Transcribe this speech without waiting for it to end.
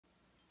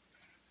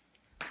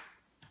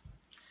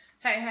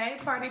Hey,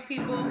 party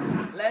people.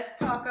 Let's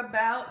talk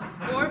about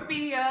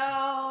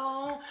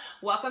Scorpio.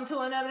 Welcome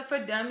to another For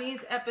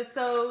Dummies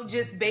episode.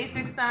 Just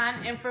basic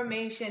sign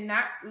information,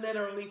 not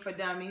literally for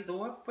dummies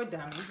or for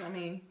dummies. I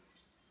mean,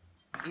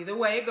 either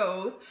way it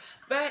goes.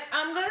 But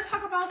I'm going to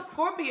talk about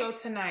Scorpio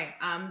tonight.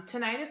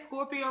 Tonight is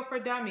Scorpio for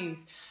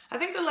Dummies. I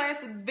think the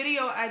last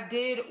video I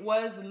did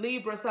was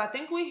Libra, so I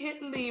think we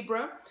hit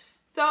Libra.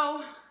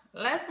 So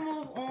let's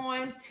move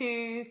on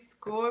to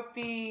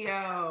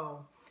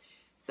Scorpio.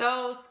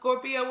 So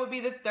Scorpio will be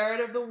the third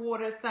of the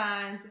water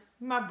signs,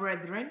 my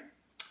brethren.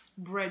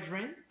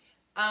 You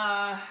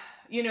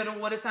know, the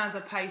water signs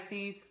are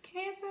Pisces,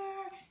 Cancer,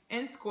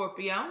 and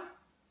Scorpio.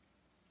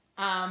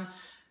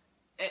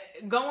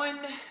 Going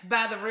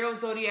by the real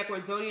zodiac,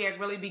 where zodiac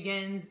really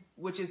begins,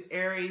 which is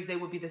Aries, they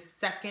would be the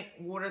second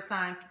water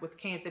sign, with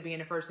Cancer being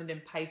the first, and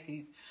then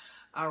Pisces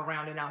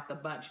rounding out the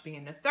bunch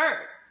being the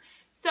third.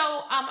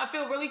 So I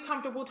feel really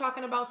comfortable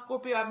talking about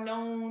Scorpio. I've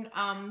known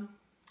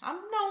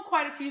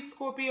quite a few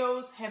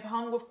Scorpios, have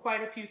hung with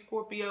quite a few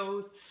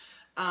Scorpios.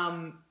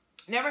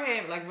 Never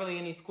had like really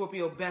any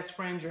Scorpio best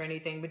friends or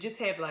anything, but just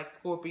have like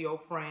Scorpio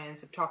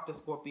friends, have talked to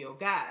Scorpio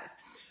guys.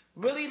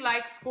 Really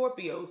like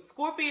Scorpios.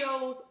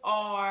 Scorpios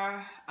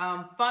are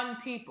fun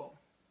people.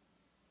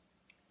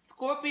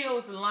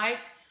 Scorpios like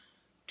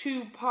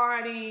to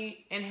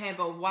party and have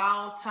a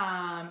wild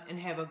time and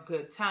have a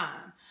good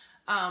time.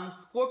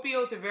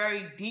 Scorpios are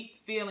very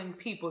deep feeling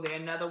people. They're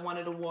another one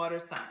of the water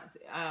signs.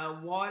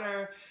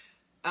 Water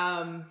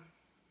kind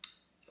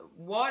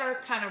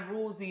of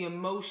rules the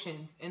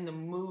emotions and the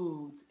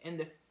moods and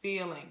the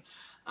feeling.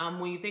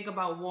 When you think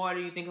about water,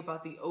 you think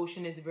about the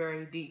ocean is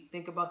very deep.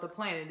 Think about the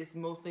planet, it's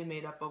mostly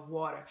made up of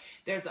water.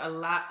 There's a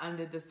lot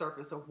under the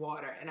surface of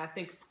water. And I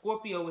think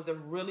Scorpio is a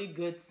really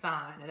good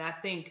sign. And I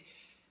think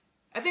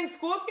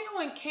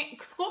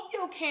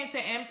Scorpio, Cancer,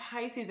 and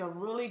Pisces are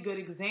really good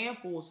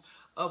examples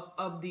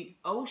of the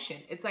ocean.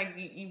 It's like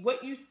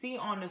what you see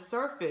on the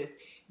surface,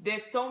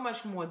 there's so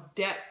much more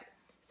depth,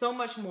 so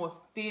much more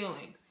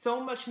feeling, so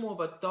much more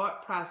of a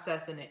thought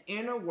process in the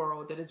inner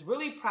world that is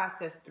really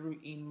processed through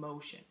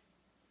emotion.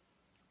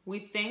 We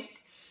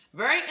think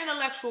very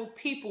intellectual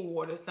people,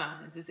 water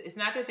signs. It's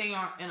not that they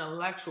aren't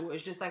intellectual.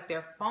 It's just like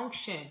their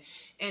function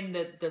and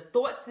the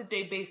thoughts that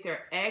they base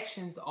their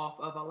actions off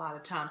of a lot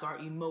of times are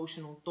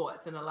emotional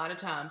thoughts. And a lot of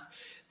times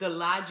the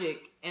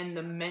logic and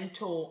the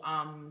mental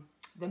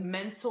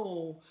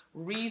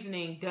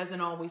reasoning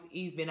doesn't always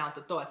even out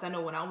the thoughts. I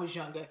know when I was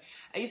younger,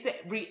 I used to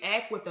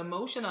react with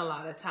emotion a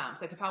lot of times.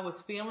 Like if I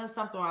was feeling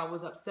something or I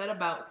was upset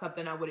about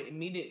something, I would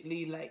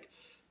immediately like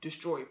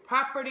destroy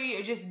property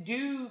or just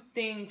do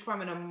things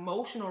from an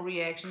emotional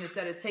reaction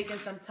instead of taking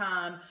some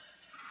time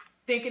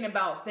thinking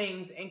about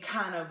things and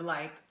kind of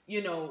like,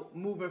 you know,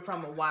 moving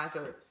from a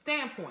wiser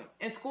standpoint.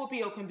 And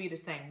Scorpio can be the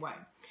same way.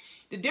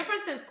 The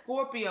difference in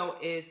Scorpio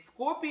is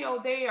Scorpio,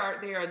 they are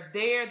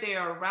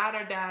a ride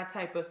or die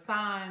type of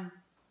sign.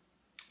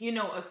 You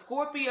know, a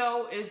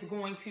Scorpio is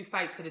going to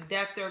fight to the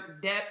death.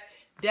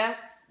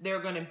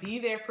 They're going to be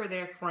there for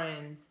their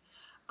friends.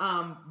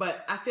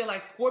 But I feel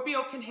like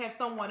Scorpio can have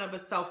somewhat of a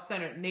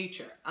self-centered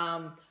nature.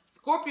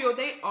 Scorpio,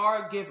 they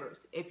are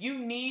givers. If you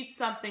need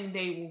something,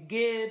 they will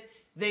give.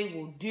 They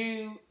will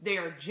do. They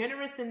are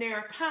generous and they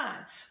are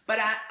kind. But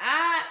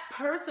I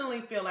personally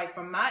feel like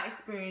from my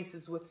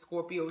experiences with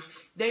Scorpios,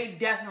 they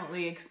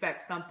definitely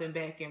expect something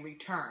back in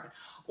return.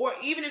 Or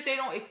even if they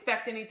don't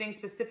expect anything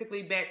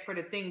specifically back for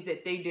the things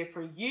that they did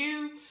for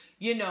you,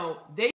 you know, they